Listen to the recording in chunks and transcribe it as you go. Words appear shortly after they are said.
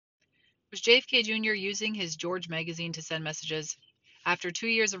Was JFK Jr. using his George magazine to send messages? After 2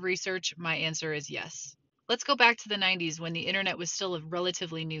 years of research, my answer is yes. Let's go back to the 90s when the internet was still a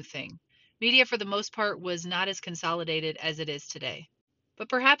relatively new thing. Media, for the most part, was not as consolidated as it is today. But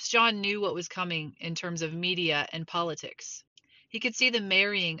perhaps John knew what was coming in terms of media and politics. He could see the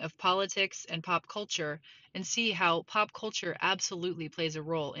marrying of politics and pop culture and see how pop culture absolutely plays a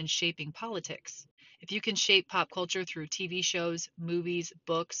role in shaping politics. If you can shape pop culture through TV shows, movies,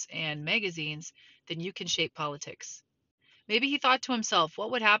 books, and magazines, then you can shape politics. Maybe he thought to himself, what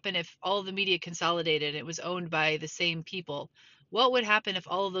would happen if all of the media consolidated and it was owned by the same people? What would happen if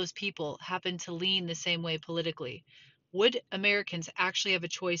all of those people happened to lean the same way politically? Would Americans actually have a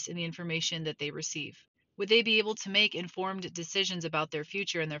choice in the information that they receive? Would they be able to make informed decisions about their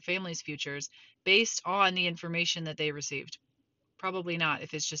future and their families' futures based on the information that they received? Probably not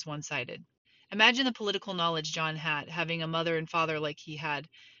if it's just one sided. Imagine the political knowledge John had, having a mother and father like he had,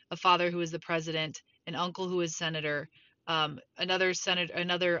 a father who was the president, an uncle who was senator,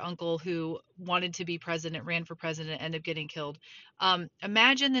 another uncle who wanted to be president, ran for president, ended up getting killed.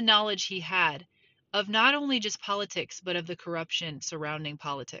 Imagine the knowledge he had of not only just politics, but of the corruption surrounding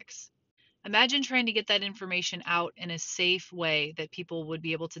politics. Imagine trying to get that information out in a safe way that people would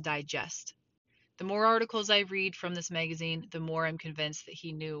be able to digest. The more articles I read from this magazine, the more I'm convinced that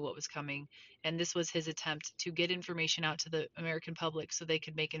he knew what was coming. And this was his attempt to get information out to the American public so they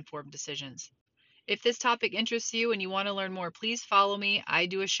could make informed decisions. If this topic interests you and you want to learn more, please follow me. I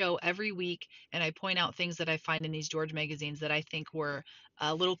do a show every week and I point out things that I find in these George magazines that I think were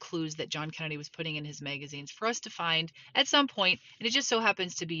little clues that John Kennedy was putting in his magazines for us to find at some point, and it just so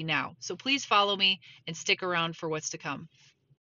happens to be now. So please follow me and stick around for what's to come.